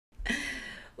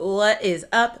What is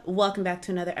up? Welcome back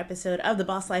to another episode of The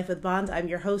Boss Life with Bonds. I'm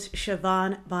your host,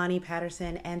 Siobhan Bonnie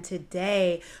Patterson, and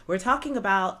today we're talking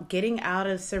about getting out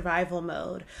of survival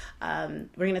mode. We're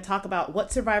going to talk about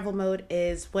what survival mode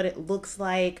is, what it looks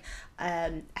like,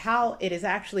 how it is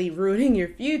actually ruining your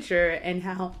future, and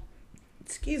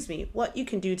what you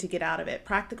can do to get out of it.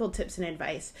 Practical tips and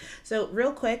advice. So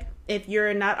real quick, if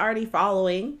you're not already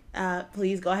following,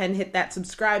 please go ahead and hit that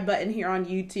subscribe button here on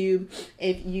YouTube.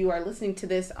 If you are listening to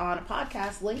this on a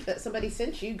podcast link that somebody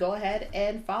sent you, go ahead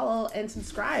and follow and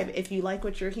subscribe if you like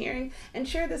what you're hearing, and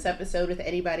share this episode with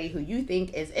anybody who you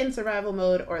think is in survival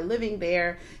mode or living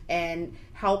there, and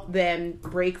help them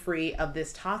break free of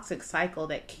this toxic cycle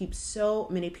that keeps so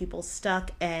many people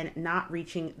stuck and not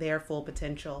reaching their full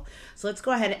potential. So let's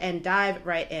go ahead and dive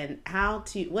right in.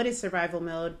 What is survival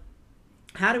mode?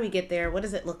 How do we get there? What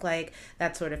does it look like?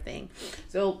 That sort of thing.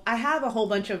 So I have a whole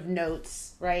bunch of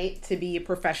notes, right, to be a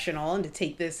professional and to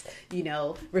take this,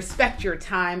 respect your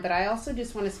time. But I also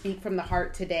just want to speak from the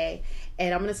heart today.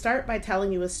 And I'm going to start by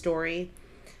telling you a story.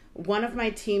 One of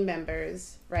my team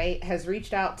members, right, has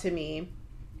reached out to me,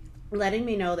 letting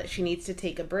me know that she needs to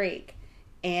take a break.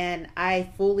 And I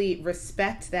fully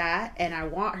respect that, and I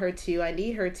want her to, I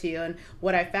need her to. And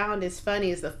what I found is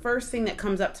funny is the first thing that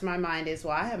comes up to my mind is,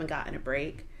 well, I haven't gotten a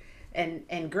break.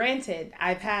 And granted,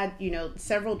 I've had,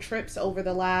 several trips over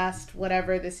the last,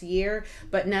 this year,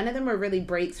 but none of them were really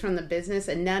breaks from the business,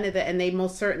 and and they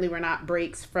most certainly were not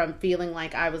breaks from feeling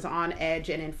like I was on edge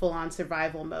and in full on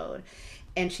survival mode.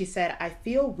 And she said, I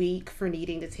feel weak for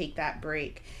needing to take that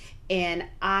break. And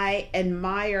I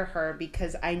admire her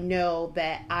because I know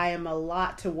that I am a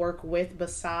lot to work with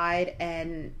beside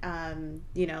and,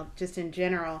 just in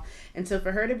general. And so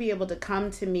for her to be able to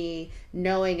come to me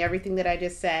knowing everything that I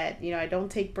just said, I don't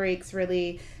take breaks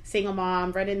really, single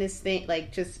mom, running this thing,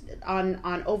 like just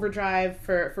on overdrive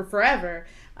for forever.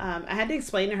 I had to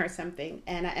explain to her something.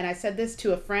 And I said this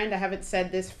to a friend. I haven't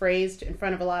said this phrase in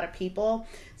front of a lot of people.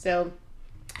 So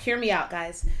hear me out,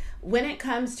 guys. When it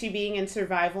comes to being in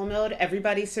survival mode,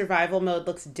 everybody's survival mode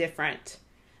looks different.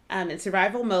 In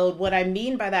survival mode, what I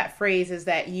mean by that phrase is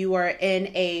that you are in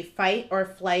a fight or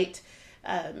flight,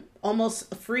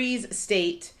 almost freeze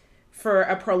state for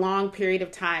a prolonged period of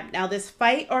time. Now, this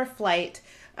fight or flight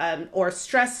or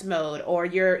stress mode, or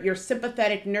your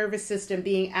sympathetic nervous system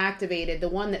being activated, the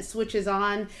one that switches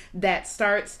on, that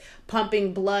starts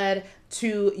pumping blood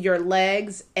to your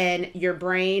legs and your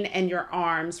brain and your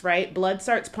arms, right? Blood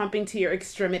starts pumping to your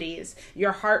extremities.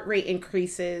 Your heart rate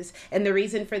increases. And the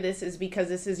reason for this is because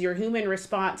this is your human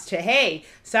response to, hey,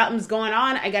 something's going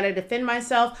on. I got to defend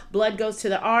myself. Blood goes to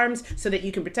the arms so that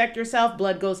you can protect yourself.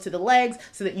 Blood goes to the legs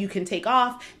so that you can take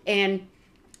off. And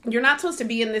you're not supposed to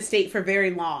be in this state for very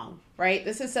long, right?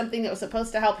 This is something that was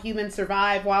supposed to help humans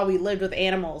survive while we lived with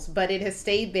animals, but it has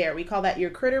stayed there. We call that your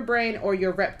critter brain or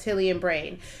your reptilian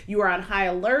brain. You are on high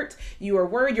alert. You are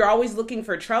worried. You're always looking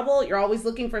for trouble. You're always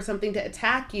looking for something to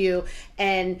attack you,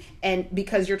 and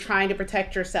because you're trying to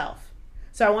protect yourself.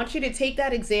 So I want you to take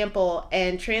that example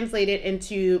and translate it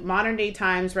into modern day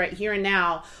times right here and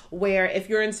now, where if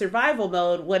you're in survival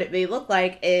mode, what it may look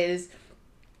like is,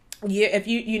 if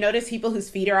you notice people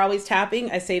whose feet are always tapping,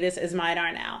 I say this as mine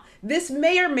are now. This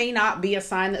may or may not be a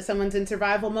sign that someone's in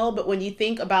survival mode, but when you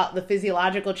think about the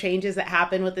physiological changes that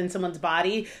happen within someone's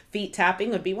body, feet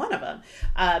tapping would be one of them.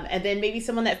 And then maybe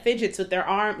someone that fidgets with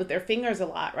their fingers a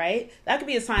lot, right? That could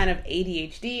be a sign of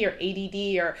ADHD or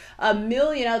ADD or a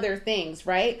million other things,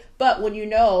 right? But when you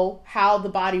know how the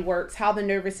body works, how the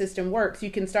nervous system works, you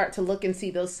can start to look and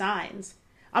see those signs.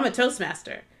 I'm a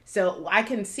Toastmaster. So I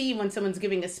can see when someone's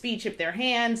giving a speech, if their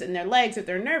hands and their legs, if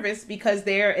they're nervous, because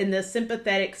they're in the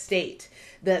sympathetic state.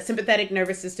 The sympathetic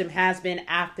nervous system has been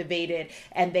activated,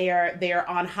 and they are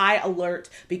on high alert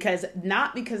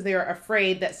not because they're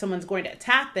afraid that someone's going to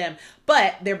attack them,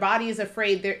 but their body is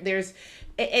afraid.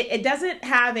 It doesn't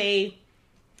have a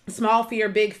small fear,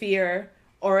 big fear,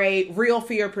 or a real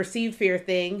fear, perceived fear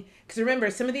thing. Because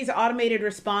remember, some of these automated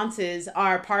responses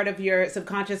are part of your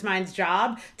subconscious mind's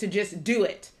job to just do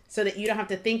it so that you don't have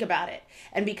to think about it.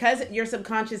 And because your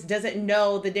subconscious doesn't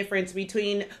know the difference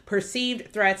between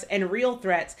perceived threats and real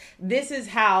threats, this is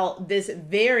how this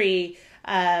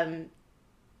I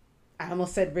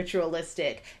almost said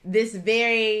ritualistic, this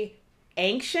very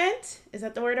ancient, is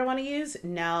that the word I want to use?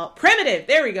 No, primitive.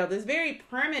 There we go. This very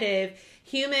primitive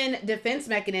human defense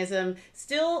mechanism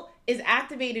still is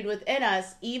activated within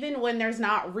us, even when there's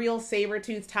not real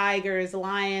saber-toothed tigers,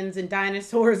 lions, and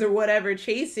dinosaurs or whatever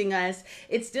chasing us.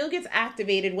 It still gets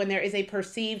activated when there is a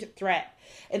perceived threat.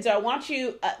 And so I want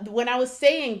you, when I was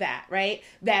saying that, right,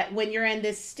 that when you're in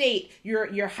this state,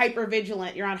 you're hyper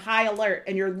vigilant, you're on high alert,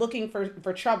 and you're looking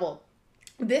for trouble.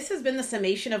 This has been the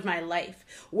summation of my life,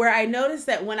 where I notice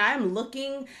that when I'm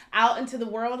looking out into the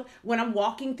world, when I'm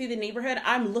walking through the neighborhood,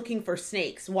 I'm looking for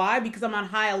snakes. Why? Because I'm on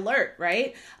high alert,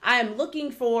 right? I'm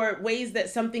looking for ways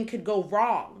that something could go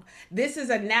wrong. This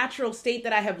is a natural state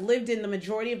that I have lived in the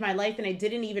majority of my life, and I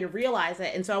didn't even realize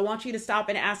it. And so I want you to stop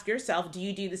and ask yourself, do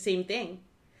you do the same thing?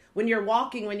 When you're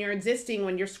walking, when you're existing,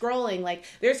 when you're scrolling, like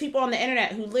there's people on the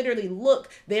internet who literally look,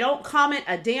 they don't comment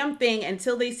a damn thing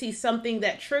until they see something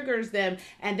that triggers them,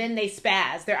 and then they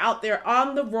spaz. They're out there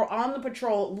on the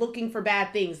patrol looking for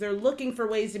bad things. They're looking for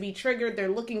ways to be triggered. They're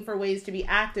looking for ways to be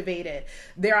activated.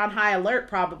 They're on high alert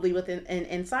probably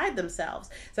inside themselves.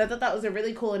 So I thought that was a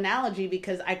really cool analogy,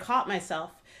 because I caught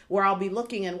myself where I'll be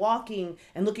looking and walking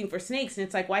and looking for snakes. And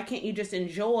it's like, why can't you just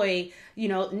enjoy,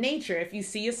 nature? If you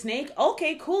see a snake,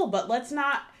 okay, cool. But let's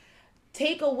not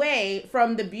take away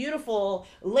from the beautiful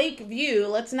lake view.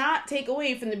 Let's not take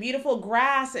away from the beautiful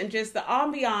grass and just the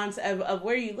ambiance of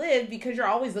where you live, because you're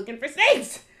always looking for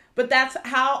snakes. But that's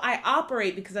how I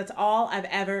operate, because that's all I've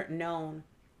ever known.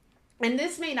 And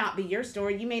this may not be your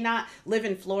story. You may not live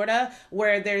in Florida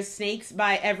where there's snakes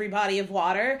by every body of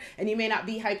water, and you may not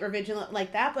be hypervigilant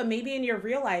like that, but maybe in your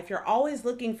real life, you're always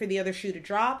looking for the other shoe to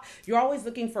drop. You're always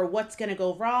looking for what's going to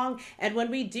go wrong. And when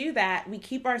we do that, we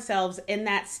keep ourselves in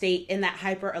that state, in that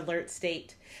hyper alert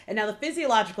state. And now the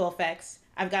physiological effects,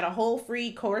 I've got a whole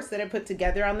free course that I put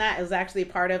together on that. It was actually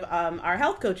part of our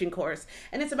health coaching course.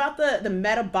 And it's about the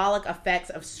metabolic effects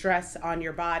of stress on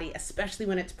your body, especially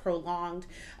when it's prolonged,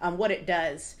 what it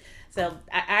does. So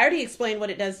I already explained what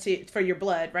it does for your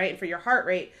blood, right? And for your heart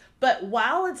rate. But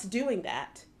while it's doing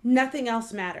that, nothing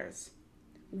else matters.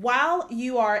 While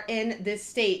you are in this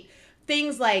state,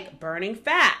 things like burning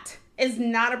fat is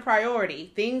not a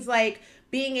priority. Things like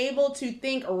being able to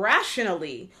think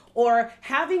rationally, or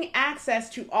having access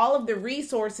to all of the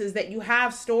resources that you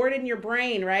have stored in your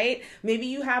brain, right? Maybe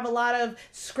you have a lot of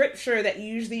scripture that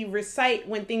you usually recite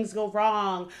when things go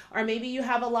wrong, or maybe you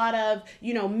have a lot of,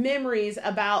 memories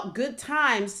about good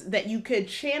times that you could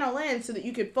channel in so that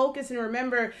you could focus and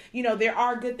remember, there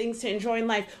are good things to enjoy in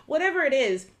life. Whatever it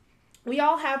is,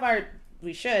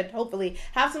 we should hopefully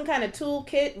have some kind of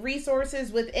toolkit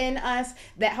resources within us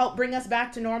that help bring us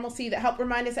back to normalcy, that help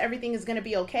remind us everything is going to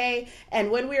be okay. And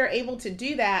when we are able to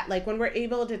do that, like when we're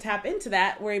able to tap into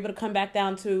that, we're able to come back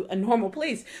down to a normal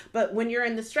place. But when you're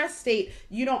in the stress state,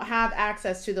 you don't have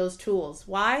access to those tools.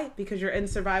 Why? Because you're in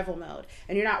survival mode,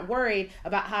 and you're not worried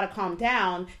about how to calm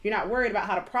down. You're not worried about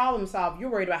how to problem solve.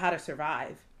 You're worried about how to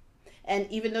survive. And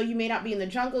even though you may not be in the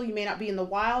jungle, you may not be in the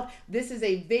wild, this is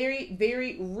a very,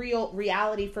 very real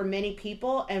reality for many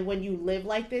people. And when you live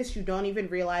like this, you don't even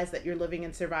realize that you're living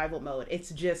in survival mode.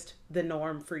 It's just the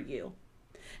norm for you.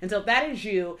 And so if that is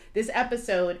you, this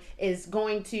episode is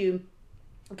going to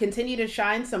continue to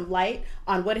shine some light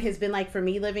on what it has been like for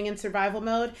me living in survival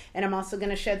mode. And I'm also going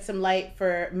to shed some light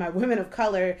for my women of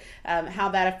color, how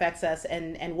that affects us,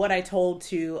 and what I told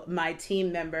to my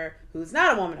team member who's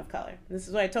not a woman of color. This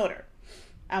is what I told her.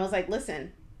 I was like,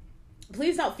 listen,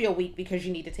 please don't feel weak because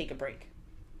you need to take a break.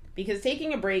 Because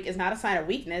taking a break is not a sign of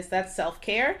weakness. That's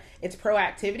self-care. It's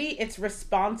proactivity. It's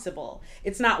responsible.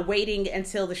 It's not waiting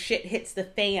until the shit hits the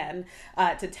fan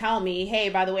to tell me, hey,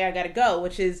 by the way, I got to go,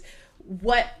 which is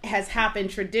what has happened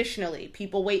traditionally.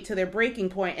 People wait till their breaking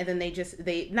point, and then they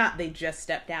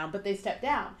step down, but they step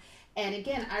down. And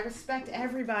again, I respect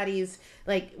everybody's,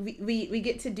 like, we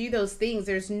get to do those things.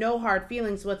 There's no hard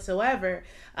feelings whatsoever.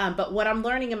 But what I'm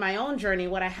learning in my own journey,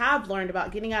 what I have learned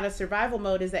about getting out of survival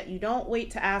mode, is that you don't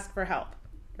wait to ask for help.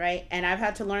 Right? And I've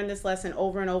had to learn this lesson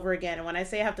over and over again. And when I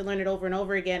say I have to learn it over and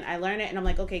over again, I learn it and I'm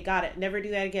like, okay, got it. Never do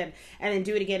that again. And then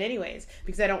do it again anyways,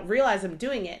 because I don't realize I'm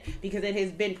doing it, because it has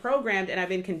been programmed and I've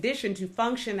been conditioned to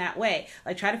function that way.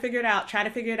 Like try to figure it out.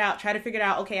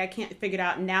 Okay, I can't figure it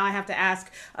out. Now I have to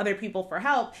ask other people for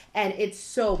help. And it's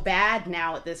so bad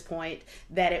now at this point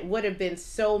that it would have been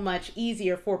so much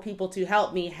easier for people to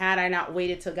help me had I not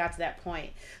waited till it got to that point.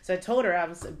 So I told her I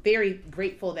was very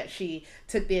grateful that she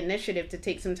took the initiative to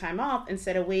take some time off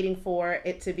instead of waiting for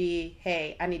it to be,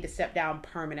 hey, I need to step down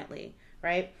permanently,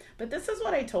 right? But this is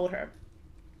what I told her.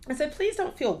 I said, please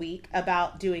don't feel weak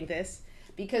about doing this,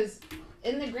 because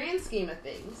in the grand scheme of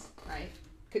things, right,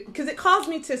 because it caused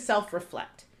me to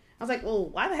self-reflect. I was like, well,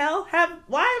 why haven't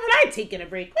I taken a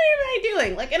break? What am I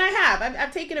doing? Like, and I have.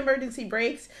 I've taken emergency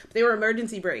breaks, but they were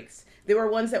emergency breaks. They were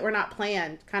ones that were not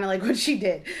planned, kind of like what she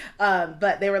did.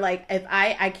 But they were like, if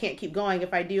I can't keep going.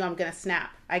 If I do, I'm going to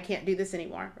snap. I can't do this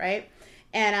anymore, right?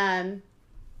 And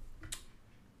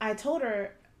I told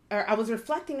her, or I was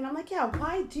reflecting, and I'm like, yeah,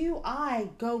 why do I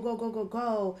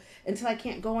go until I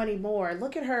can't go anymore?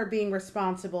 Look at her being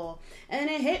responsible. And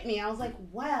it hit me. I was like,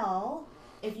 well,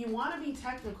 if you want to be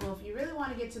technical, if you really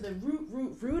want to get to the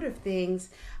root of things,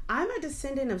 I'm a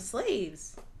descendant of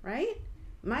slaves, right?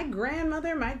 My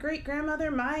grandmother, my great-grandmother,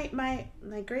 my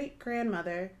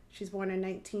great-grandmother, she's born in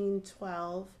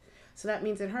 1912. So that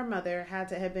means that her mother had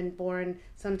to have been born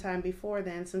sometime before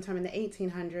then, sometime in the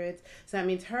 1800s. So that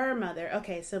means her mother.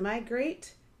 Okay, so my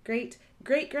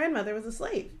great-great-great-grandmother was a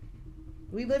slave.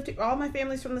 We lived, all my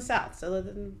family's from the South, so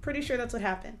I'm pretty sure that's what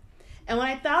happened. And when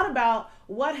I thought about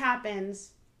what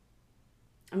happens,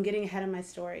 I'm getting ahead of my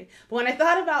story, but when I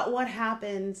thought about what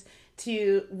happens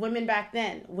to women back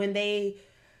then, when they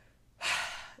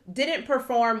didn't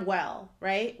perform well,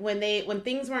 right? When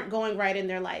things weren't going right in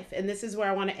their life, and this is where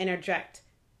I want to interject.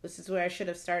 This is where I should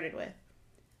have started with.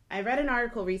 I read an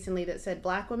article recently that said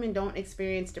Black women don't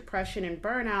experience depression and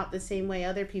burnout the same way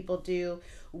other people do.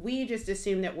 We just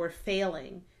assume that we're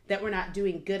failing, that we're not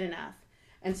doing good enough.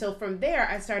 And so from there,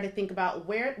 I started to think about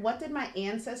what did my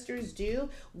ancestors do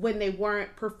when they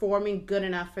weren't performing good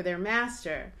enough for their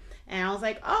master? And I was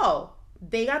like, oh,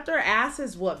 they got their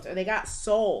asses whooped, or they got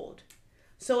sold.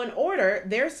 So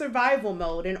their survival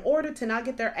mode, in order to not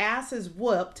get their asses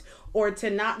whooped or to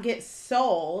not get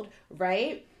sold,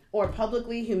 right? Or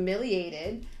publicly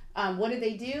humiliated, what did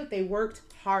they do? They worked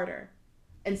harder.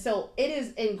 And so it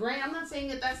is ingrained. I'm not saying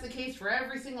that that's the case for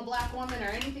every single Black woman or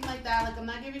anything like that. Like, I'm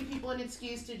not giving people an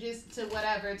excuse to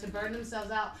burn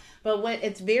themselves out. But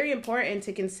it's very important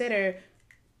to consider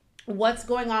what's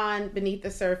going on beneath the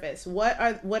surface. What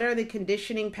are the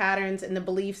conditioning patterns and the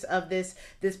beliefs of this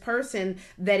person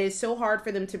that is so hard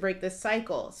for them to break this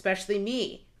cycle, especially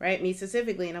me, right? Me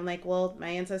specifically. And I'm like, well, my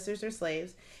ancestors are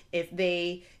slaves. If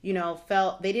they,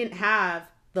 felt they didn't have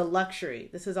the luxury.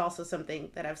 This is also something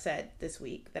that I've said this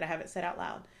week that I haven't said out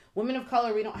loud. Women of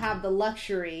color, we don't have the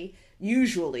luxury,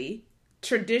 usually,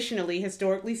 traditionally,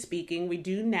 historically speaking. We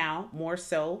do now more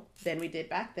so than we did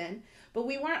back then. But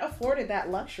we weren't afforded that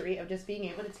luxury of just being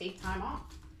able to take time off.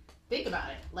 Think about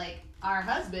it. Like, our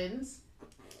husbands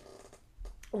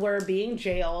were being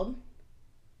jailed,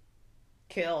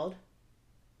 killed,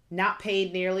 not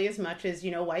paid nearly as much as,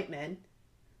 white men.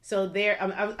 So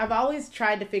I've always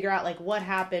tried to figure out, like, what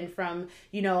happened from,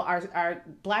 our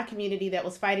Black community that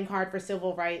was fighting hard for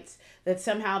civil rights that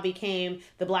somehow became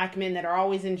the Black men that are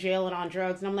always in jail and on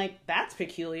drugs. And I'm like, that's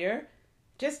peculiar.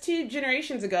 Just 2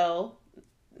 generations ago,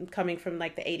 coming from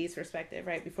like the 80s perspective,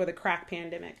 right? Before the crack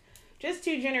pandemic, just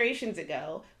 2 generations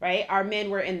ago, right? Our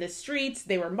men were in the streets.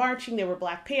 They were marching. They were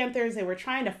Black Panthers. They were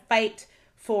trying to fight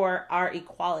for our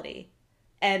equality.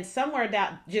 And somewhere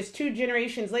down, just 2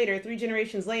 generations later, 3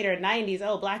 generations later, 90s,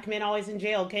 oh, Black men always in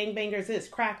jail, gangbangers, this,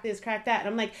 crack that. And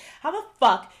I'm like, how the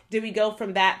fuck did we go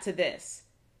from that to this?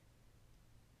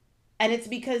 And it's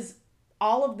because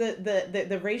all of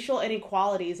the racial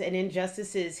inequalities and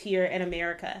injustices here in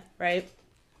America, right?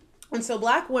 And so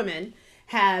Black women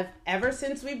have, ever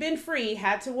since we've been free,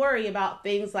 had to worry about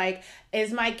things like,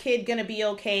 is my kid going to be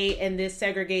okay in this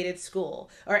segregated school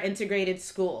or integrated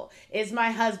school? Is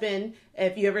my husband,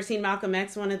 if you ever seen Malcolm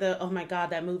X, oh my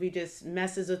God, that movie just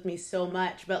messes with me so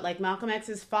much. But like, Malcolm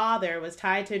X's father was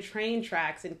tied to train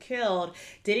tracks and killed,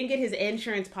 didn't get his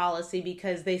insurance policy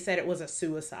because they said it was a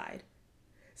suicide.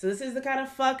 So this is the kind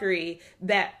of fuckery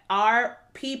that our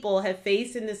people have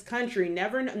faced in this country,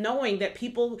 never knowing that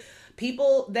people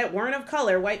that weren't of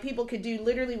color, white people, could do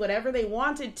literally whatever they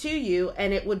wanted to you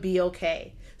and it would be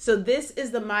okay. So this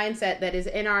is the mindset that is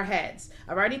in our heads.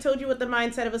 I've already told you what the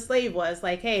mindset of a slave was.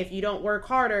 Like, hey, if you don't work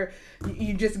harder,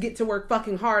 you just get to work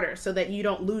fucking harder so that you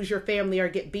don't lose your family or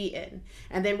get beaten.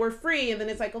 And then we're free. And then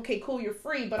it's like, okay, cool, you're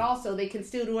free. But also they can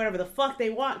still do whatever the fuck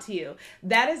they want to you.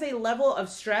 That is a level of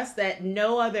stress that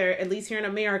no other, at least here in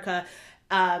America,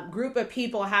 group of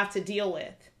people have to deal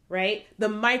with. Right? The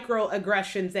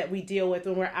microaggressions that we deal with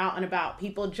when we're out and about,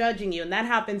 people judging you. And that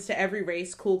happens to every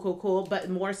race. Cool. But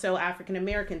more so African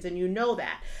Americans. And you know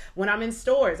that. When I'm in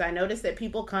stores, I notice that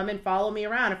people come and follow me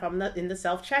around. If I'm in the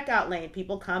self-checkout lane,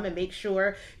 people come and make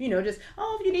sure, if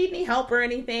you need any help or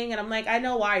anything. And I'm like, I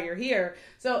know why you're here.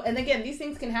 So, and again, these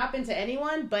things can happen to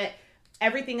anyone, but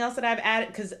everything else that I've added,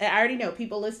 because I already know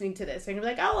people listening to this, they're gonna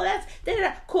be like, oh, well, that's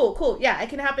da-da-da. Cool. Yeah, it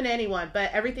can happen to anyone.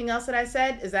 But everything else that I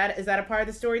said, is that a part of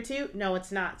the story too? No,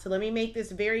 it's not. So let me make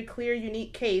this very clear,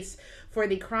 unique case for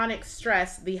the chronic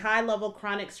stress, the high level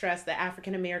chronic stress that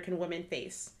African American women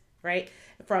face, right?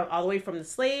 From all the way from the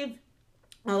slave,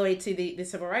 all the way to the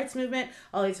civil rights movement,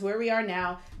 all the way to where we are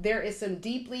now. There is some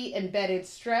deeply embedded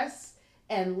stress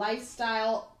and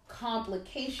lifestyle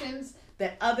complications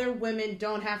that other women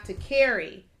don't have to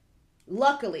carry,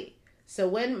 luckily. So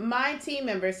when my team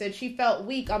member said she felt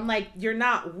weak, I'm like, you're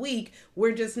not weak.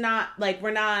 We're just not, like,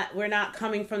 we're not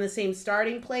coming from the same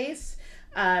starting place.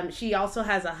 She also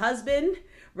has a husband,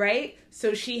 right?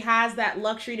 So she has that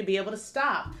luxury to be able to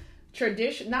stop.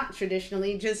 Not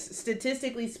traditionally, just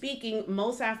statistically speaking,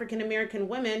 most African American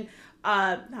women,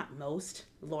 not most,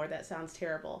 Lord, that sounds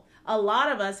terrible. A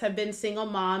lot of us have been single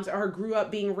moms or grew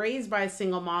up being raised by a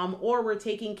single mom, or we're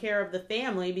taking care of the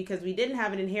family because we didn't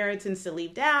have an inheritance to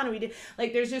leave down.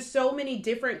 There's just so many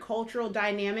different cultural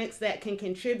dynamics that can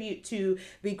contribute to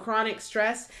the chronic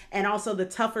stress and also the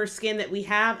tougher skin that we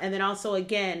have. And then also,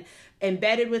 again,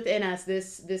 embedded within us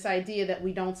this idea that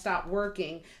we don't stop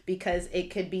working because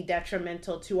it could be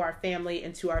detrimental to our family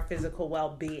and to our physical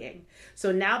well-being.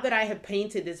 So now that I have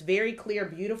painted this very clear,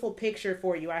 beautiful picture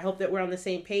for you, I hope that we're on the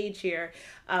same page here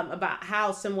about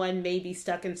how someone may be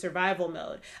stuck in survival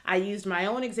mode. I used my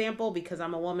own example because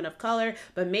I'm a woman of color,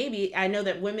 but maybe I know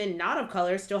that women not of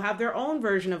color still have their own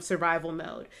version of survival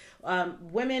mode.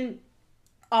 Women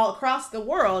all across the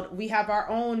world, we have our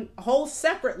own whole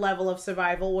separate level of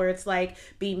survival where it's like,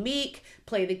 be meek,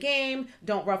 play the game,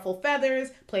 don't ruffle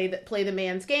feathers, play the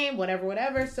man's game,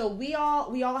 whatever. So we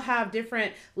all have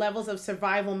different levels of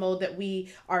survival mode that we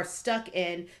are stuck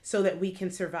in so that we can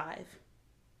survive.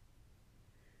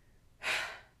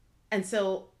 And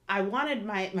so I wanted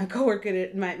my coworker,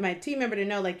 my team member to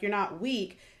know, like, you're not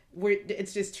weak.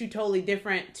 It's just two totally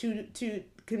different,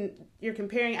 you're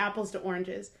comparing apples to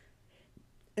oranges.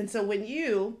 And so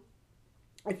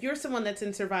if you're someone that's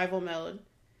in survival mode,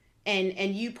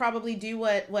 and you probably do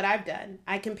what I've done,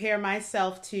 I compare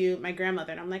myself to my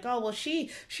grandmother, and I'm like, oh, well, she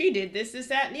did this,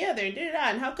 that, and the other,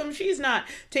 and how come she's not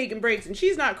taking breaks and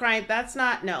she's not crying?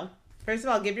 No. First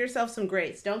of all, give yourself some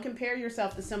grace. Don't compare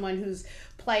yourself to someone whose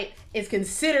plight is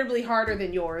considerably harder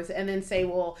than yours and then say,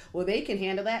 well, they can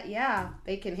handle that. Yeah,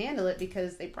 they can handle it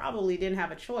because they probably didn't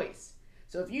have a choice.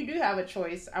 So if you do have a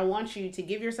choice, I want you to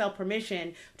give yourself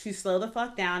permission to slow the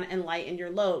fuck down and lighten your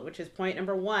load, which is point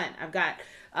number 1. I've got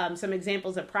some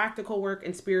examples of practical work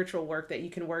and spiritual work that you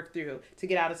can work through to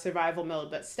get out of survival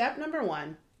mode. But step number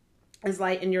 1 is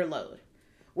lighten your load.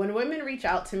 When women reach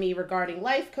out to me regarding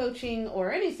life coaching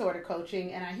or any sort of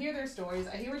coaching, and I hear their stories,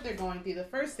 I hear what they're going through, the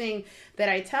first thing that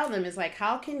I tell them is, like,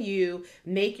 how can you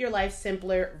make your life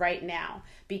simpler right now?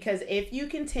 Because if you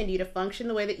continue to function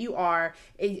the way that you are,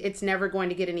 it's never going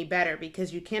to get any better,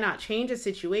 because you cannot change a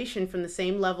situation from the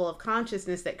same level of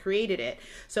consciousness that created it.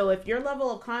 So if your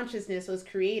level of consciousness was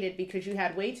created because you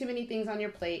had way too many things on your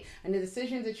plate and the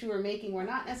decisions that you were making were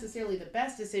not necessarily the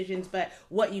best decisions, but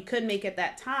what you could make at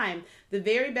that time, the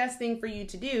very best thing for you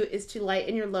to do is to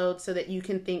lighten your load so that you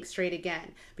can think straight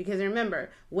again. Because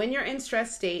remember, when you're in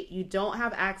stress state, you don't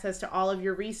have access to all of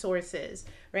your resources,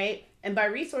 right? And by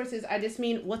resources, I just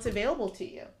mean what's available to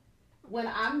you. When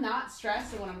I'm not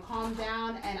stressed and when I'm calmed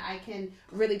down and I can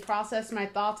really process my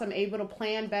thoughts, I'm able to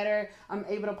plan better. I'm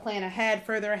able to plan ahead,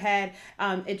 further ahead.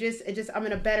 I'm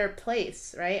in a better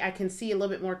place, right? I can see a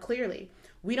little bit more clearly.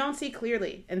 We don't see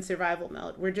clearly in survival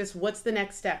mode. We're just, what's the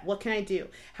next step? What can I do?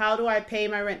 How do I pay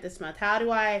my rent this month? How do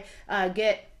I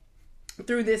get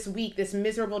through this week, this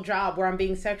miserable job where I'm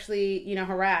being sexually,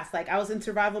 harassed? Like, I was in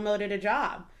survival mode at a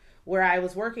job where I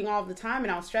was working all the time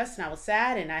and I was stressed and I was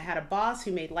sad, and I had a boss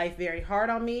who made life very hard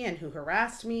on me and who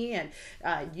harassed me and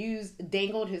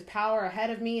dangled his power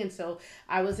ahead of me. And so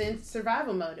I was in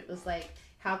survival mode. It was like,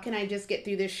 how can I just get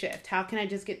through this shift? How can I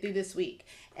just get through this week?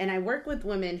 And I work with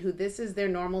women who this is their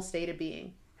normal state of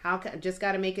being. Just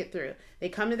got to make it through. They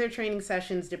come to their training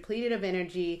sessions depleted of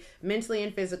energy, mentally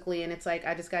and physically, and it's like,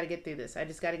 I just got to get through this. I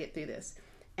just got to get through this.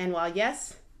 And while,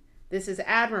 yes, this is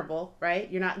admirable,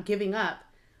 right? You're not giving up,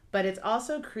 but it's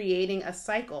also creating a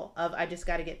cycle of, I just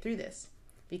got to get through this.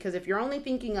 Because if you're only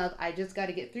thinking of, I just got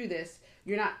to get through this,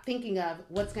 you're not thinking of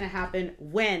what's going to happen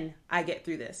when I get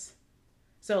through this.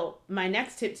 So my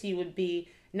next tip to you would be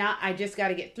not, I just got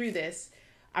to get through this.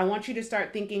 I want you to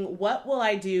start thinking, what will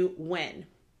I do when?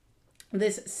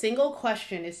 This single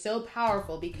question is so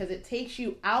powerful because it takes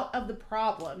you out of the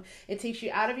problem. It takes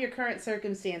you out of your current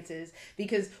circumstances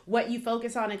because what you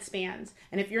focus on expands.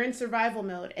 And if you're in survival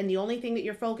mode and the only thing that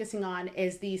you're focusing on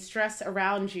is the stress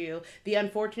around you, the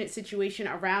unfortunate situation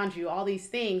around you, all these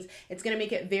things, it's going to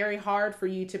make it very hard for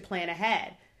you to plan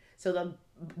ahead. So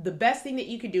the best thing that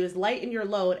you could do is lighten your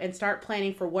load and start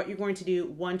planning for what you're going to do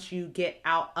once you get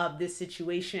out of this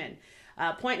situation.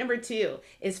 Point number 2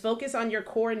 is focus on your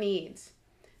core needs.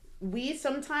 We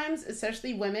sometimes,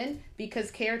 especially women, because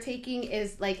caretaking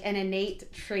is like an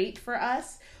innate trait for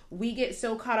us, we get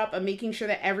so caught up on making sure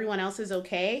that everyone else is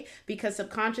okay because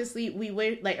subconsciously we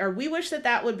wish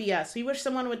that would be us. We wish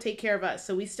someone would take care of us.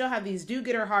 So we still have these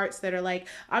do-gooder hearts that are like,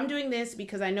 I'm doing this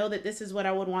because I know that this is what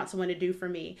I would want someone to do for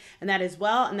me. And that is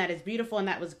well, and that is beautiful, and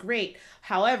that was great.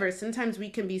 However, sometimes we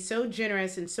can be so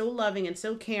generous and so loving and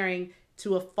so caring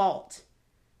to a fault.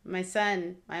 My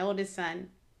oldest son,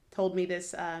 told me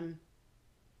this.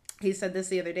 He said this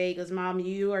the other day. He goes, Mom,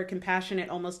 you are compassionate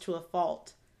almost to a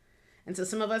fault. And so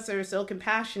some of us are so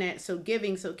compassionate, so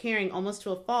giving, so caring, almost to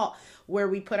a fault, where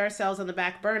we put ourselves on the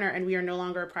back burner and we are no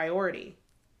longer a priority.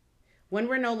 When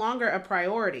we're no longer a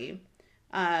priority,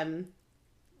 it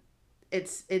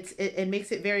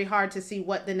makes it very hard to see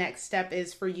what the next step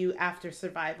is for you after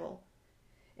survival.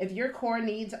 If your core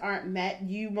needs aren't met,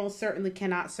 you most certainly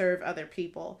cannot serve other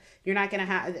people. You're not going to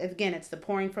have, again, it's the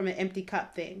pouring from an empty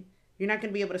cup thing. You're not going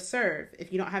to be able to serve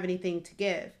if you don't have anything to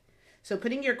give. So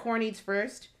putting your core needs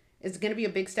first is going to be a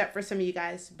big step for some of you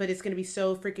guys, but it's going to be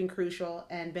so freaking crucial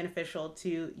and beneficial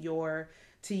to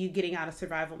you getting out of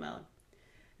survival mode.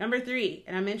 Number 3,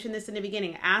 and I mentioned this in the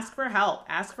beginning, ask for help.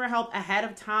 Ask for help ahead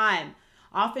of time.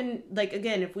 Often,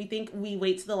 again, if we think we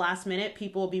wait to the last minute,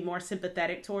 people will be more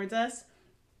sympathetic towards us.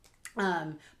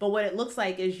 But what it looks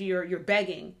like is you're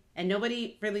begging, and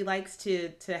nobody really likes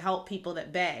to help people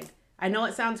that beg. I know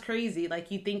it sounds crazy, like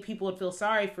you think people would feel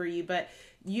sorry for you, but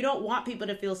you don't want people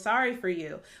to feel sorry for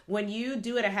you. When you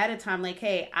do it ahead of time, like,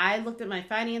 hey, I looked at my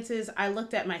finances, I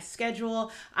looked at my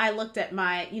schedule, I looked at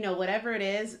my, whatever it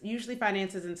is, usually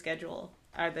finances and schedule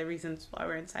are the reasons why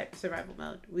we're in survival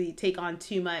mode. We take on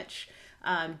too much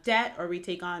debt, or we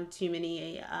take on too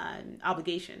many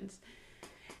obligations.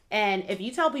 And if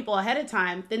you tell people ahead of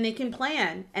time, then they can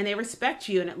plan and they respect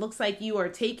you. And it looks like you are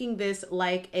taking this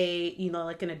like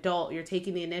like an adult. You're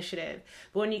taking the initiative.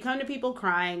 But when you come to people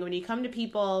crying, when you come to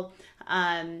people,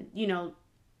 like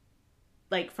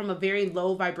from a very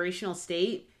low vibrational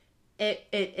state,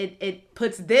 it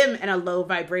puts them in a low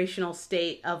vibrational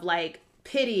state of like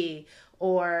pity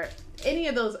or any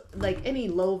of those, like any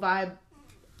low vibe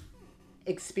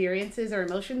experiences or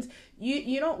emotions.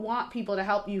 You don't want people to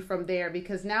help you from there,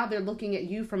 because now they're looking at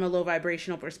you from a low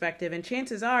vibrational perspective, and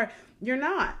chances are you're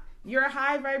not. You're a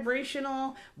high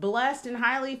vibrational, blessed and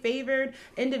highly favored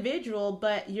individual,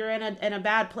 but you're in a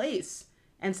bad place.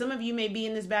 And some of you may be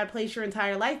in this bad place your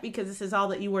entire life because this is all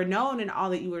that you were known and all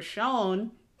that you were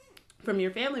shown from your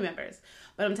family members.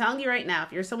 But I'm telling you right now,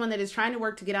 if you're someone that is trying to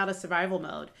work to get out of survival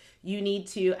mode, you need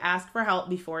to ask for help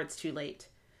before it's too late.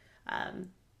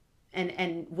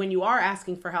 And when you are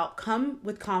asking for help, come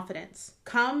with confidence.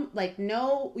 Come,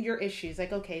 know your issues.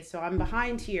 Like, okay, so I'm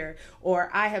behind here, or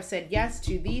I have said yes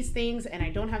to these things and I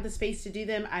don't have the space to do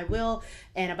them. I will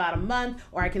in about a month,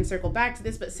 or I can circle back to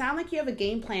this. But sound like you have a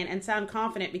game plan and sound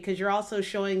confident, because you're also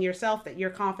showing yourself that you're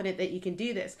confident that you can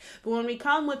do this. But when we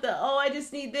come with I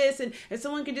just need this, and if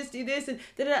someone could just do this, and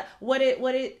what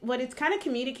it's kind of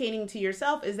communicating to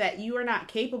yourself is that you are not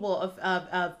capable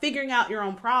of figuring out your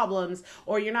own problems,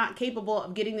 or you're not capable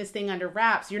of getting this thing under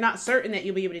wraps. You're not certain that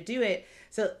you'll be able to do it.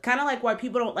 So kind of like why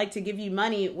people don't like to give you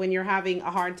money when you're having a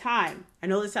hard time. I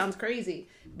know this sounds crazy,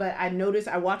 but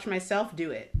I watch myself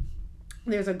do it.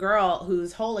 There's a girl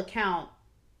whose whole account,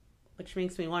 which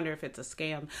makes me wonder if it's a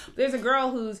scam. There's a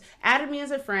girl who's added me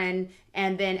as a friend,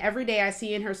 and then every day I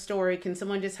see in her story, can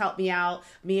someone just help me out?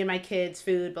 Me and my kids,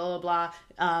 food, blah, blah,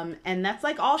 blah. And that's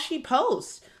like all she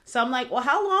posts. So I'm like, well,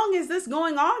 how long is this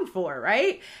going on for,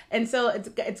 right? And so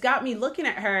it's got me looking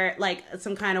at her like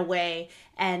some kind of way,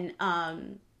 and I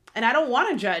don't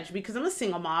want to judge, because I'm a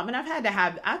single mom and I've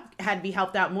had to be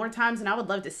helped out more times than I would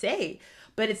love to say.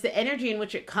 But it's the energy in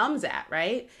which it comes at,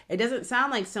 right? It doesn't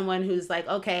sound like someone who's like,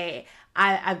 okay,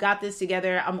 I've got this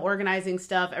together, I'm organizing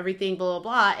stuff, everything, blah,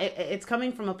 blah, blah. It's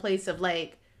coming from a place of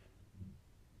like,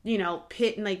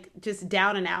 pit and like just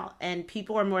down and out. And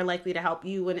people are more likely to help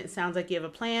you when it sounds like you have a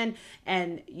plan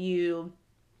and you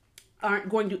aren't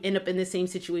going to end up in the same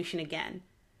situation again.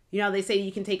 They say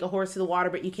you can take a horse to the water,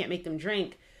 but you can't make them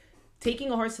drink.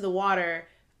 Taking a horse to the water,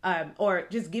 or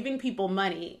just giving people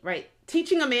money, right?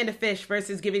 Teaching a man to fish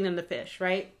versus giving them the fish,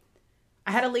 right?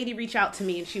 I had a lady reach out to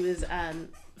me, and she was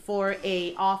for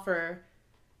a offer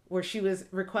where she was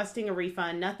requesting a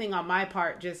refund. Nothing on my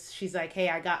part, just she's like, hey,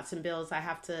 I got some bills I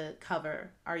have to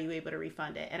cover. Are you able to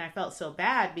refund it? And I felt so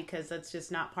bad because that's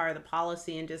just not part of the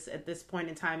policy. And just at this point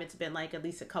in time, it's been like at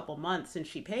least a couple months since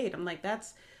she paid. I'm like,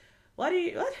 what?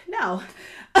 No.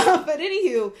 But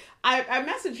anywho, I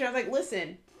messaged her. I was like,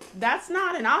 listen, that's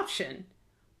not an option.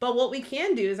 But what we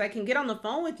can do is I can get on the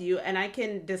phone with you and I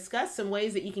can discuss some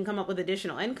ways that you can come up with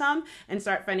additional income and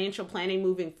start financial planning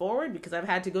moving forward, because I've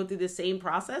had to go through the same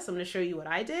process. I'm going to show you what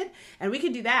I did, and we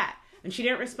could do that. And she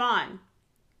didn't respond.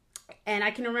 And I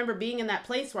can remember being in that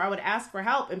place where I would ask for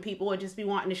help and people would just be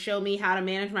wanting to show me how to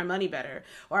manage my money better.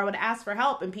 Or I would ask for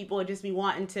help and people would just be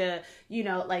wanting to,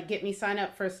 like get me signed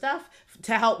up for stuff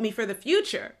to help me for the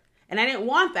future. And I didn't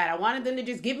want that. I wanted them to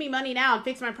just give me money now and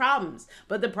fix my problems.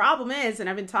 But the problem is, and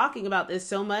I've been talking about this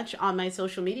so much on my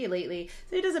social media lately,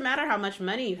 so it doesn't matter how much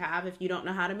money you have if you don't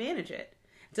know how to manage it.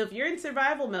 So if you're in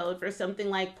survival mode for something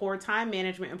like poor time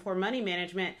management and poor money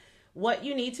management, what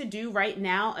you need to do right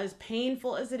now, as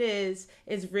painful as it is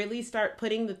really start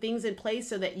putting the things in place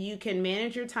so that you can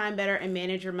manage your time better and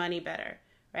manage your money better,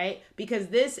 right? Because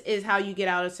this is how you get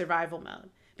out of survival mode.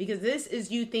 Because this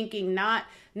is you thinking not,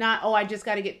 oh, I just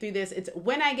got to get through this. It's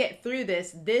when I get through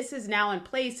this is now in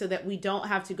place so that we don't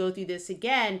have to go through this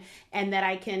again, and that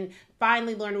I can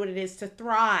finally learn what it is to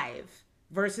thrive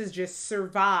versus just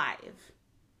survive.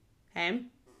 Okay?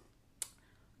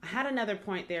 I had another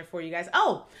point there for you guys.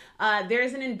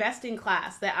 There's an investing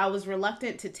class that I was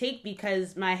reluctant to take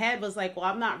because my head was like, well,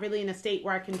 I'm not really in a state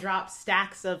where I can drop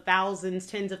stacks of thousands,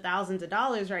 tens of thousands of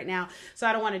dollars right now, so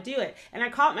I don't want to do it. And I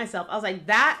caught myself. I was like,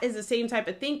 that is the same type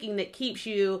of thinking that keeps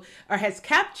you, or has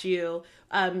kept you,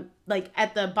 like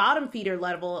at the bottom feeder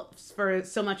level for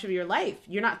so much of your life.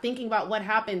 You're not thinking about what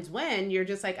happens when. You're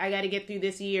just like, I got to get through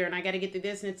this year and I got to get through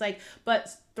this. And it's like, but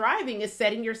thriving is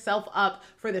setting yourself up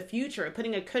for the future,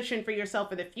 putting a cushion for yourself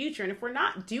for the future. And if we're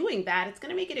not doing that, it's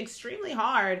going to make it extremely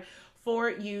hard for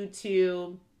you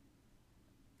to,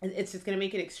 it's just going to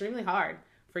make it extremely hard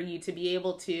for you to be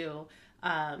able to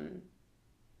have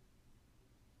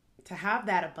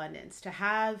that abundance, to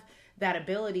have that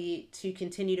ability to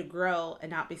continue to grow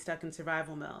and not be stuck in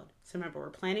survival mode. So remember,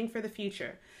 we're planning for the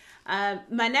future.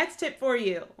 My next tip for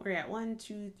you, we're at 1,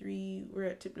 2, 3, we're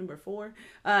at tip number 4.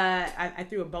 I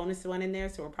threw a bonus one in there,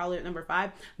 so we're probably at number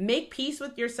 5. Make peace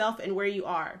with yourself and where you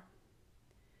are.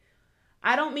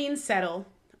 I don't mean settle.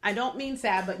 I don't mean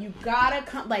sad, but you gotta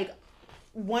come, like,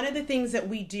 one of the things that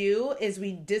we do is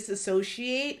we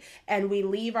disassociate and we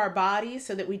leave our bodies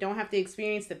so that we don't have to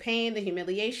experience the pain, the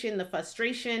humiliation, the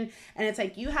frustration. And it's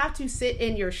like you have to sit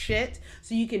in your shit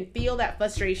so you can feel that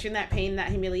frustration, that pain, that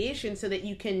humiliation, so that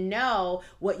you can know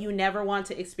what you never want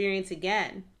to experience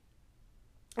again.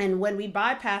 And when we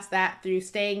bypass that through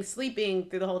sleeping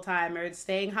through the whole time, or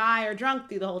staying high or drunk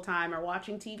through the whole time, or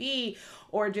watching TV,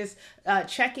 or just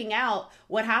checking out,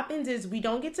 what happens is we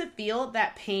don't get to feel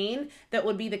that pain that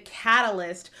would be the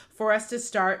catalyst for us to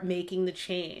start making the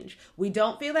change. We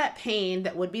don't feel that pain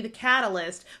that would be the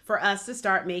catalyst for us to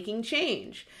start making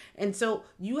change. And so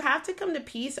you have to come to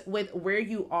peace with where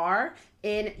you are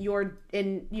in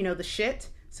the shit,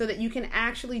 so that you can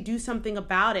actually do something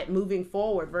about it moving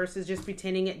forward versus just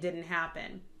pretending it didn't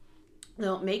happen.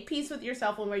 So make peace with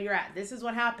yourself and where you're at. This is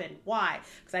what happened. Why?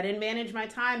 Because I didn't manage my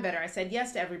time better. I said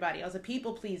yes to everybody. I was a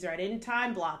people pleaser. I didn't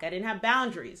time block. I didn't have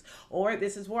boundaries. Or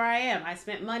this is where I am. I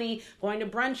spent money going to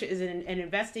brunches and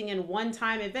investing in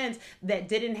one-time events that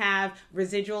didn't have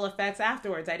residual effects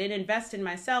afterwards. I didn't invest in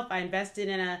myself. I invested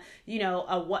in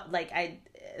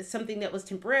something that was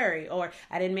temporary, or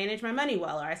I didn't manage my money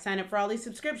well, or I signed up for all these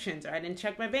subscriptions, or I didn't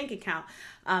check my bank account.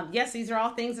 Yes, these are all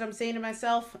things that I'm saying to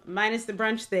myself, minus the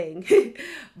brunch thing.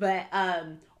 But,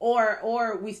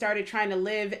 or we started trying to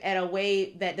live at a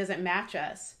way that doesn't match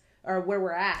us or where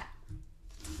we're at.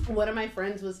 One of my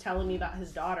friends was telling me about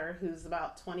his daughter, who's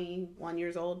about 21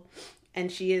 years old, and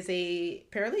she is a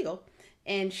paralegal,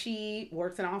 and she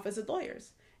works in an office of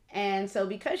lawyers. And so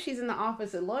because she's in the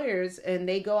office of lawyers and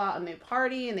they go out and they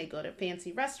party and they go to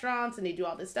fancy restaurants and they do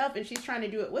all this stuff, and she's trying to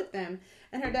do it with them.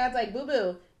 And her dad's like,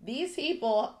 boo-boo, these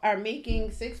people are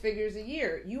making 6 figures a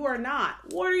year. You are not.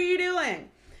 What are you doing?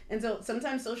 And so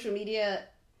sometimes social media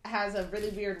has a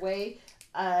really weird way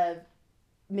of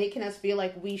making us feel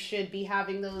like we should be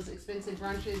having those expensive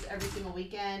brunches every single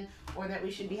weekend, or that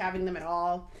we should be having them at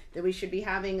all, that we should be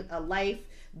having a life,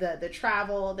 the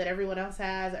travel that everyone else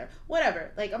has, or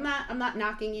whatever. Like, I'm not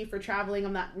knocking you for traveling.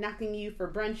 I'm not knocking you for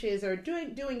brunches or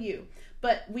doing you.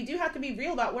 But we do have to be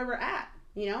real about where we're at.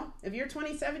 If you're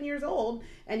 27 years old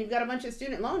and you've got a bunch of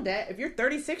student loan debt, if you're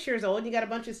 36 years old and you got a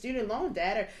bunch of student loan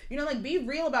debt, or, like, be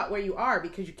real about where you are,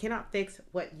 because you cannot fix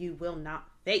what you will not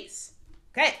face.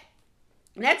 Okay.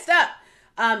 Next up,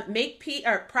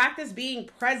 practice being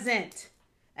present.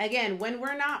 Again, when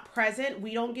we're not present,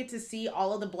 we don't get to see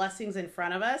all of the blessings in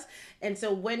front of us. And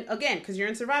so because you're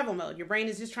in survival mode, your brain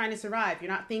is just trying to survive. You're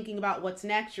not thinking about what's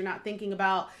next. You're not thinking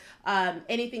about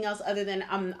anything else other than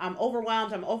I'm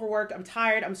overwhelmed, I'm overworked, I'm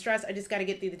tired, I'm stressed. I just got to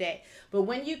get through the day. But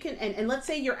when you can, and let's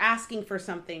say you're asking for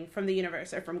something from the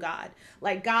universe or from God,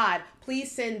 like, God,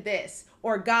 please send this,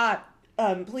 or God,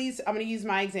 please, I'm going to use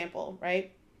my example,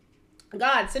 right?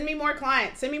 God, send me more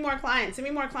clients, send me more clients, send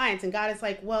me more clients. And God is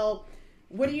like, well,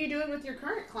 what are you doing with your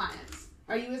current clients?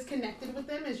 Are you as connected with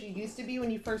them as you used to be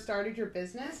when you first started your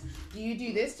business? Do you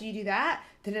do this? Do you do that?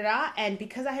 Da-da-da. And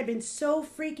because I had been so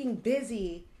freaking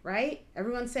busy, right?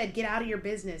 Everyone said, get out of your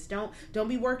business. Don't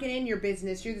be working in your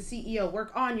business. You're the CEO.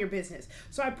 Work on your business.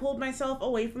 So I pulled myself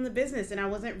away from the business, and I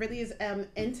wasn't really as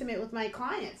intimate with my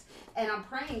clients. And I'm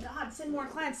praying, God, send more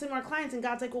clients, send more clients. And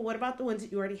God's like, well, what about the ones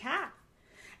that you already have?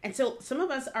 And so some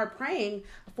of us are praying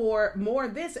for more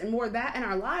of this and more of that in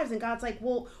our lives. And God's like,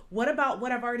 well, what about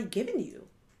what I've already given you?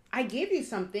 I gave you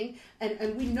something,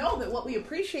 and we know that what we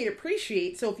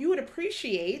appreciate. So if you would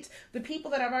appreciate the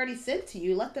people that I've already sent to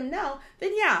you, let them know,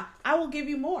 then yeah, I will give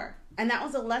you more. And that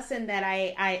was a lesson that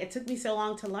it took me so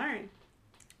long to learn.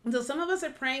 And so some of us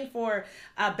are praying for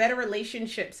better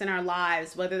relationships in our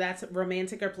lives, whether that's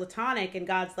romantic or platonic. And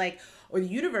God's like, or the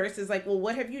universe is like, well,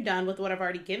 what have you done with what I've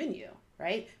already given you?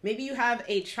 Right? Maybe you have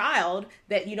a child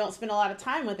that you don't spend a lot of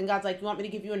time with, and God's like, you want me to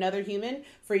give you another human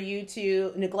for you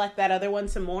to neglect that other one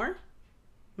some more?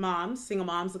 Moms, single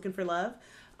moms looking for love.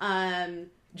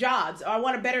 Jobs. Oh, I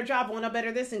want a better job. I want a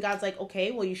better this. And God's like,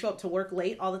 okay, well, you show up to work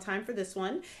late all the time for this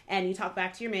one, and you talk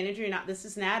back to your manager, you're not this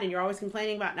and that, and you're always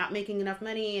complaining about not making enough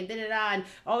money and da-da-da, and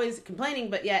always complaining,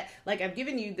 but yet, like, I've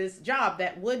given you this job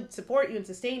that would support you and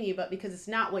sustain you, but because it's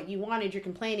not what you wanted, you're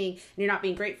complaining and you're not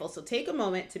being grateful. So take a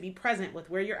moment to be present with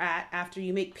where you're at after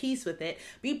you make peace with it.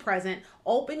 Be present,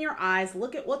 open your eyes,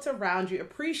 look at what's around you,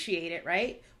 appreciate it,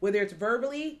 right? Whether it's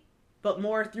verbally, but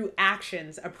more through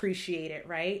actions, appreciate it,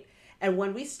 right? And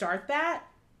when we start that,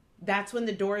 that's when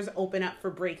the doors open up for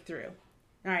breakthrough.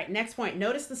 All right, next point.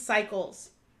 Notice the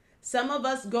cycles. Some of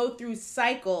us go through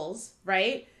cycles,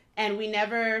 right? And we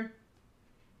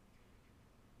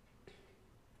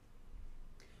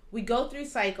go through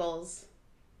cycles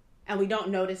and we don't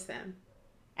notice them.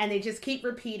 And they just keep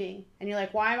repeating. And you're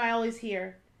like, why am I always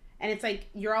here? And it's like,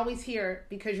 you're always here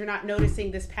because you're not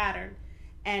noticing this pattern.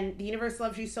 And the universe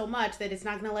loves you so much that it's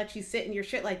not going to let you sit in your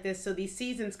shit like this. So these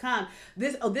seasons come.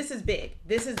 This is big.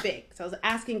 This is big. So I was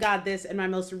asking God this in my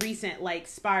most recent, like,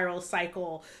 spiral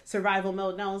cycle survival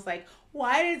mode. And I was like,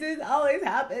 why does this always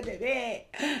happen to me?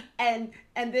 And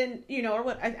then, or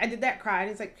what, I did that cry. And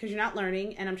it's like, because you're not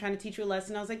learning and I'm trying to teach you a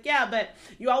lesson. I was like, yeah, but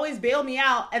you always bail me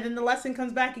out. And then the lesson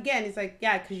comes back again. It's like,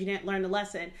 yeah, because you didn't learn the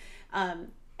lesson. And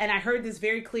I heard this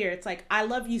very clear. It's like, I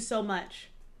love you so much.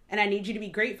 And I need you to be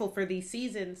grateful for these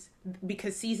seasons,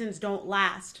 because seasons don't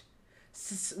last.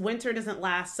 Winter doesn't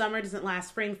last. Summer doesn't last.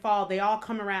 Spring, fall, they all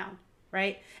come around,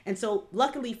 right? And so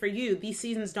luckily for you, these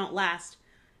seasons don't last.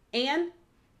 And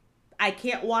I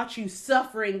can't watch you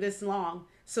suffering this long.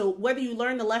 So whether you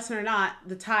learn the lesson or not,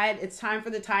 it's time for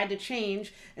the tide to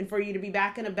change and for you to be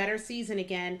back in a better season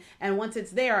again. And once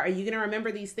it's there, are you going to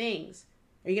remember these things?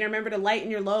 Are you going to remember to lighten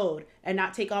your load and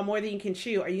not take on more than you can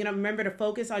chew? Are you going to remember to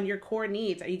focus on your core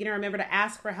needs? Are you going to remember to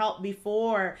ask for help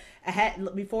before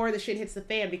the shit hits the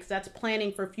fan? Because that's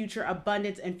planning for future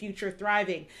abundance and future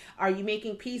thriving. Are you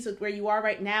making peace with where you are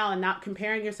right now and not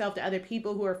comparing yourself to other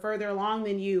people who are further along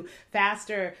than you,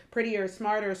 faster, prettier,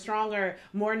 smarter, stronger,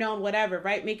 more known, whatever,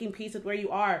 right? Making peace with where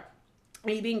you are. Are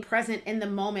you being present in the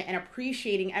moment and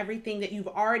appreciating everything that you've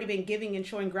already been giving and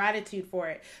showing gratitude for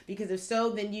it? Because if so,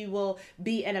 then you will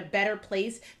be in a better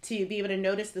place to be able to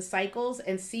notice the cycles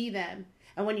and see them.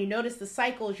 And when you notice the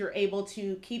cycles, you're able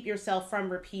to keep yourself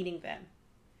from repeating them.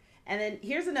 And then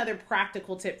here's another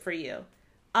practical tip for you.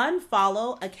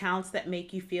 Unfollow accounts that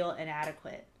make you feel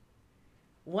inadequate.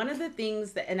 One of the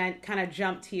things that, and I kind of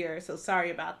jumped here, so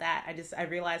sorry about that. I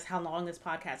realized how long this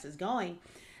podcast is going.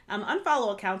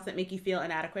 Unfollow accounts that make you feel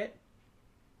inadequate.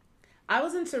 I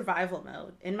was in survival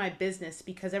mode in my business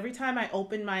because every time I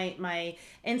opened my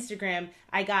Instagram,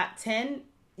 I got 10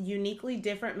 uniquely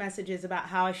different messages about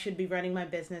how I should be running my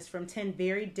business from 10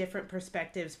 very different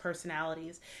perspectives,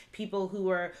 personalities, people who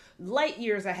were light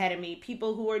years ahead of me,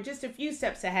 people who were just a few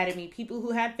steps ahead of me, people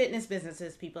who had fitness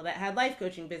businesses, people that had life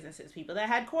coaching businesses, people that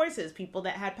had courses, people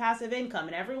that had passive income,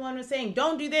 and everyone was saying,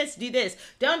 don't do this, do this,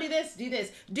 don't do this, do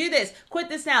this, do this, quit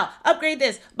this now, upgrade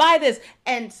this, buy this.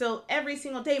 And so every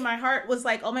single day my heart was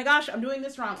like, oh my gosh, I'm doing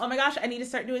this wrong. Oh my gosh, I need to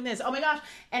start doing this. Oh my gosh.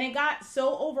 And it got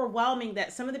so overwhelming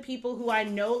that some of the people who I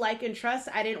know, like, and trust,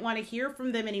 I didn't want to hear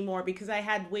from them anymore because I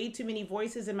had way too many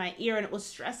voices in my ear and it was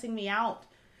stressing me out.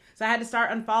 So I had to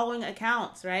start unfollowing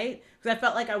accounts, right? Because I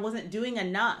felt like I wasn't doing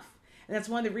enough. And that's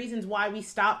one of the reasons why we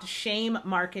stopped shame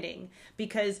marketing,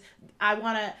 because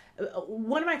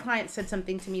one of my clients said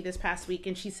something to me this past week,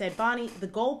 and she said, Bonnie, the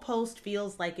goalpost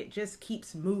feels like it just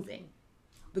keeps moving.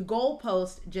 The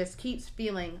goalpost just keeps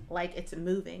feeling like it's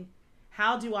moving.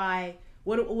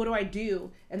 What do I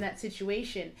do in that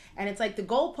situation? And it's like the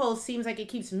goalpost seems like it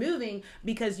keeps moving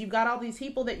because you've got all these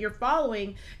people that you're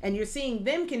following and you're seeing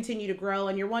them continue to grow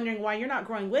and you're wondering why you're not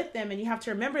growing with them. And you have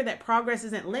to remember that progress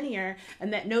isn't linear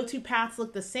and that no two paths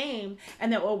look the same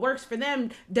and that what works for them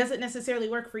doesn't necessarily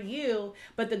work for you.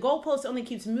 But the goalpost only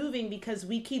keeps moving because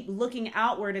we keep looking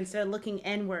outward instead of looking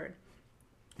inward.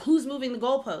 Who's moving the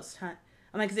goalpost, hun?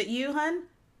 I'm like, is it you, hun?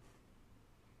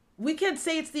 We could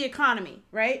say it's the economy,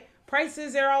 right?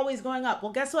 Prices are always going up.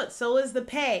 Well, guess what? So is the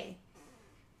pay.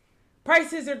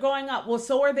 Prices are going up. Well,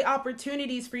 so are the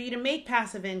opportunities for you to make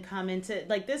passive income. And to,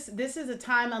 like, this is a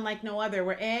time unlike no other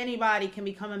where anybody can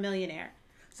become a millionaire.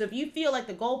 So if you feel like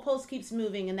the goalpost keeps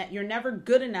moving and that you're never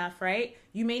good enough, right?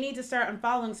 You may need to start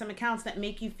unfollowing some accounts that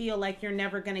make you feel like you're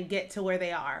never going to get to where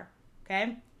they are.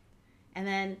 Okay? And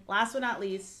then last but not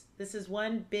least, this is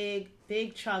one big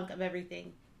chunk of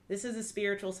everything. This is the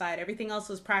spiritual side. Everything else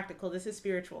was practical. This is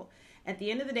spiritual. At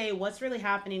the end of the day, what's really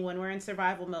happening when we're in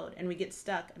survival mode and we get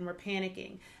stuck and we're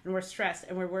panicking and we're stressed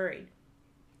and we're worried?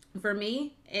 For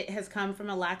me, it has come from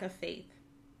a lack of faith.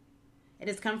 It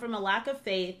has come from a lack of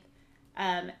faith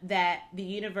that the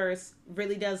universe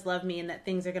really does love me and that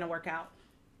things are going to work out.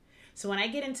 So when I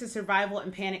get into survival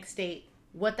and panic state,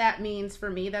 what that means for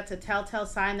me, that's a telltale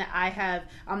sign that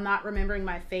I'm not remembering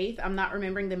my faith. I'm not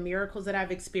remembering the miracles that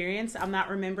I've experienced. I'm not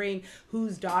remembering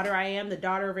whose daughter I am, the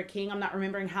daughter of a king. I'm not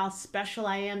remembering how special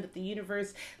I am, that the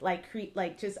universe, I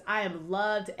am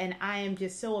loved and I am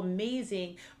just so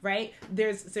amazing, right?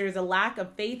 There's a lack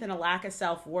of faith and a lack of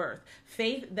self-worth.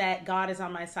 Faith that God is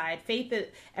on my side. Faith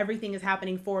that everything is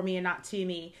happening for me and not to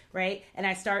me, right? And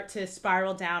I start to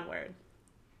spiral downward.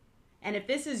 And if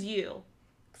this is you,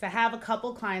 I have a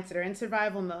couple clients that are in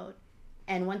survival mode.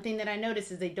 And one thing that I notice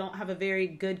is they don't have a very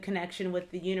good connection with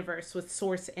the universe, with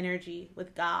source energy,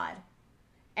 with God.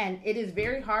 And it is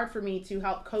very hard for me to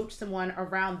help coach someone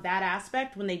around that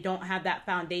aspect when they don't have that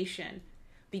foundation.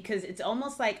 Because it's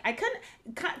almost like I couldn't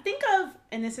think of,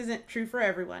 and this isn't true for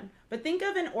everyone, but think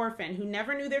of an orphan who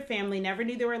never knew their family, never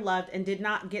knew they were loved, and did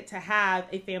not get to have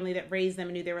a family that raised them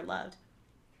and knew they were loved.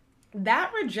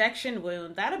 That rejection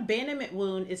wound, that abandonment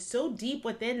wound is so deep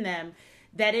within them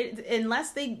that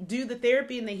unless they do the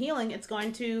therapy and the healing, it's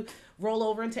going to roll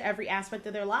over into every aspect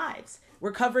of their lives.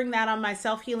 We're covering that on my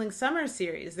Self-Healing Summer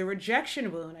series, the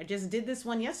rejection wound. I just did this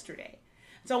one yesterday.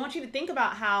 So I want you to think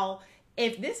about how,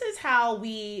 if this is how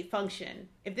we function,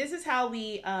 if this is how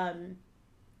we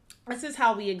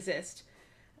exist,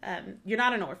 you're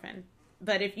not an orphan.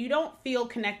 But if you don't feel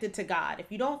connected to God,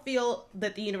 if you don't feel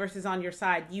that the universe is on your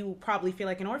side, you probably feel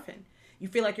like an orphan. You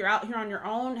feel like you're out here on your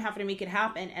own, having to make it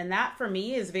happen. And that for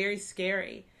me is very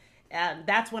scary.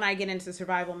 That's when I get into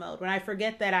survival mode. When I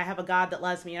forget that I have a God that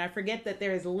loves me, and I forget that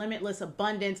there is limitless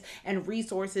abundance and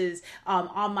resources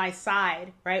on my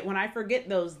side, right? When I forget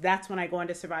those, that's when I go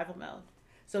into survival mode.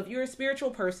 So if you're a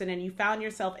spiritual person and you found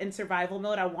yourself in survival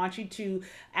mode, I want you to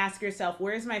ask yourself,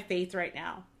 where's my faith right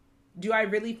now? Do I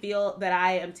really feel that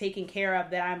I am taken care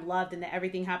of, that I'm loved, and that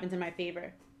everything happens in my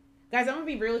favor? Guys, I'm going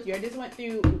to be real with you. I just went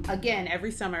through, again, every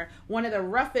summer, one of the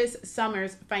roughest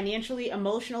summers, financially,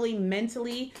 emotionally,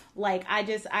 mentally. Like,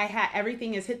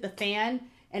 everything has hit the fan,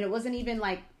 and it wasn't even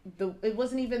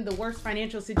the worst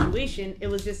financial situation. It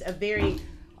was just a very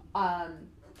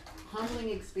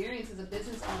humbling experience as a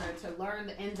business owner to learn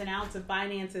the ins and outs of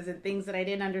finances and things that I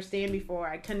didn't understand before.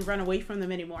 I couldn't run away from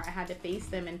them anymore. I had to face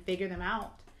them and figure them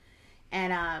out.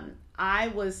 And I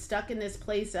was stuck in this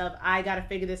place of, I got to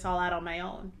figure this all out on my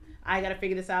own.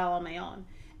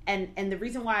 And the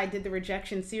reason why I did the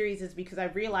rejection series is because I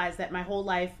realized that my whole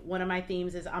life, one of my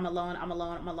themes is I'm alone.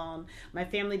 My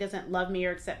family doesn't love me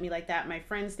or accept me like that. My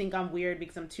friends think I'm weird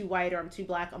because I'm too white or I'm too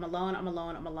black. I'm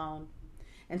alone.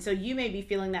 And so you may be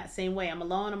feeling that same way. I'm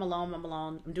alone.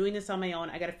 I'm doing this on my own.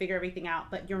 I got to figure everything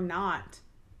out, but you're not.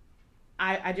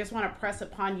 I just want to press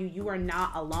upon you. You are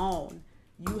not alone.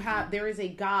 There is a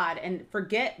God, and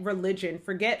forget religion,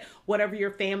 forget whatever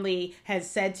your family has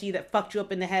said to you that fucked you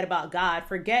up in the head about God.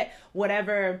 Forget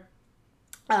whatever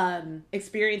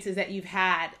experiences that you've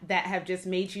had that have just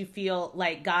made you feel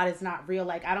like God is not real.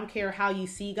 Like, I don't care how you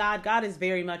see God. God is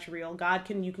very much real.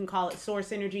 You can call it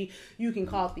source energy. You can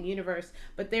call it the universe,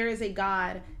 but there is a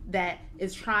God that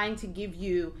is trying to give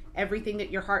you everything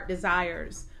that your heart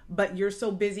desires. But you're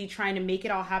so busy trying to make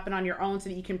it all happen on your own so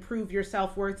that you can prove your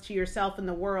self-worth to yourself and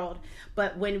the world.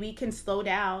 But when we can slow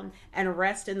down and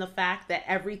rest in the fact that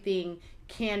everything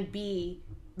can be,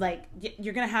 like,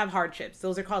 you're going to have hardships.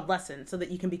 Those are called lessons so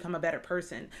that you can become a better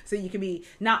person. So you can be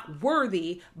not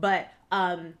worthy, but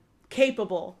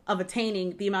capable of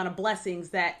attaining the amount of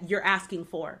blessings that you're asking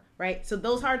for, right? So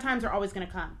those hard times are always going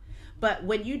to come. But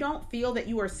when you don't feel that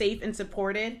you are safe and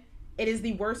supported, it is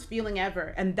the worst feeling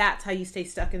ever. And that's how you stay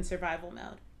stuck in survival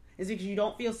mode. Is because you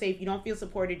don't feel safe. You don't feel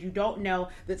supported. You don't know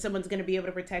that someone's going to be able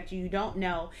to protect you. You don't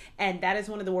know. And that is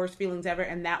one of the worst feelings ever.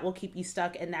 And that will keep you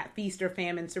stuck in that feast or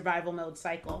famine survival mode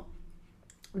cycle.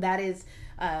 That is,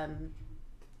 I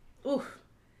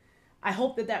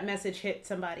hope that message hit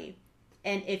somebody.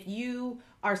 And if you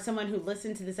are someone who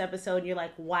listened to this episode and you're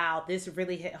like, wow, this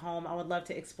really hit home, I would love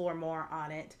to explore more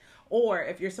on it. Or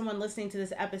if you're someone listening to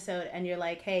this episode and you're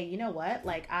like, hey, you know what?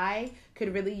 Like, I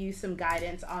could really use some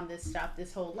guidance on this stuff,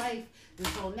 this whole life, this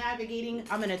whole navigating.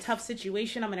 I'm in a tough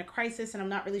situation. I'm in a crisis and I'm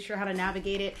not really sure how to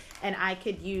navigate it. And I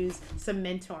could use some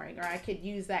mentoring, or I could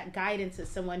use that guidance as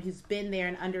someone who's been there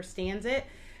and understands it.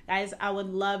 Guys, I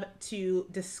would love to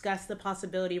discuss the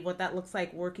possibility of what that looks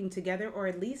like working together, or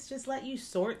at least just let you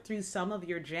sort through some of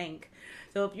your jank.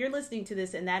 So if you're listening to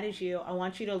this and that is you, I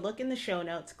want you to look in the show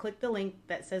notes, click the link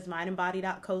that says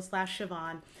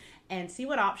mindandbody.co/Siobhan, and see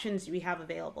what options we have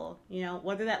available. You know,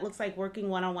 whether that looks like working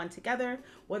one-on-one together,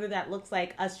 whether that looks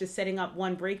like us just setting up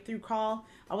one breakthrough call.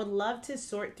 I would love to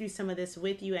sort through some of this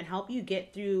with you and help you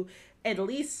get through at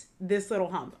least this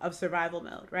little hump of survival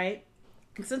mode, right?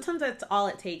 Sometimes that's all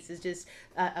it takes is just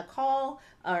a call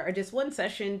or just one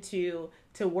session to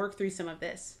work through some of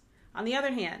this. On the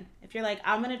other hand, if you're like,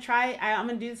 I'm going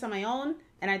to do this on my own,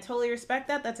 and I totally respect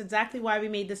that, that's exactly why we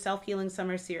made the Self-Healing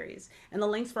Summer Series. And the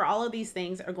links for all of these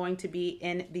things are going to be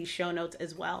in the show notes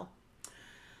as well.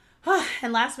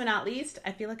 And last but not least,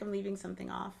 I feel like I'm leaving something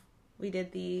off. We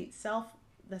did the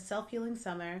Self-Healing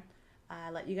Summer.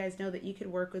 Let you guys know that you could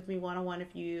work with me one-on-one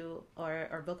if you,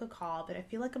 or book a call, but I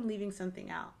feel like I'm leaving something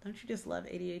out. Don't you just love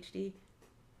ADHD?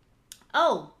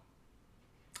 Oh,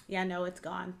 yeah, no, it's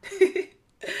gone.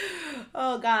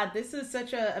 Oh God, this is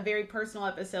such a very personal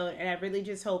episode, and I really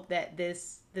just hope that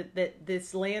this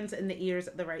lands in the ears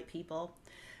of the right people.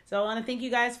 So I want to thank you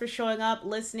guys for showing up,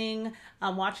 listening,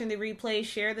 watching the replay.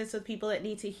 Share this with people that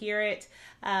need to hear it.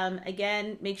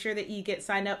 Again, make sure that you get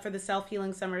signed up for the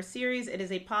Self-Healing Summer Series. It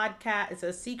is a podcast. It's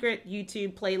a secret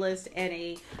YouTube playlist and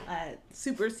a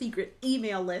super secret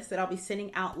email list that I'll be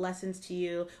sending out lessons to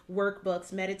you,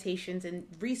 workbooks, meditations, and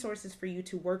resources for you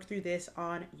to work through this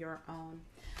on your own.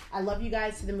 I love you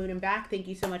guys to the moon and back. Thank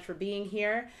you so much for being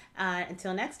here.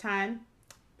 Until next time,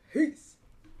 peace.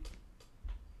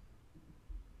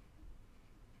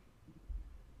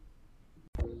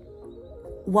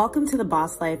 Welcome to the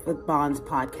Boss Life with Bonds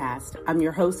podcast. I'm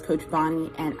your host, Coach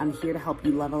Bonnie, and I'm here to help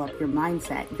you level up your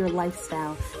mindset, your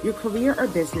lifestyle, your career or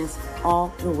business,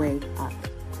 all the way up.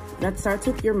 That starts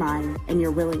with your mind and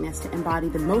your willingness to embody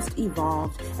the most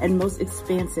evolved and most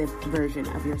expansive version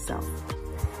of yourself.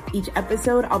 Each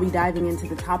episode, I'll be diving into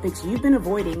the topics you've been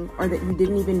avoiding or that you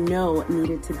didn't even know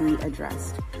needed to be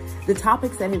addressed. The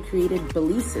topics that have created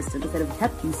belief systems that have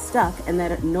kept you stuck and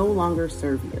that no longer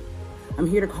serve you. I'm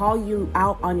here to call you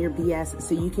out on your BS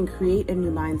so you can create a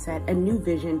new mindset, a new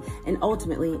vision, and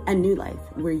ultimately a new life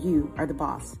where you are the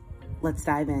boss. Let's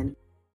dive in.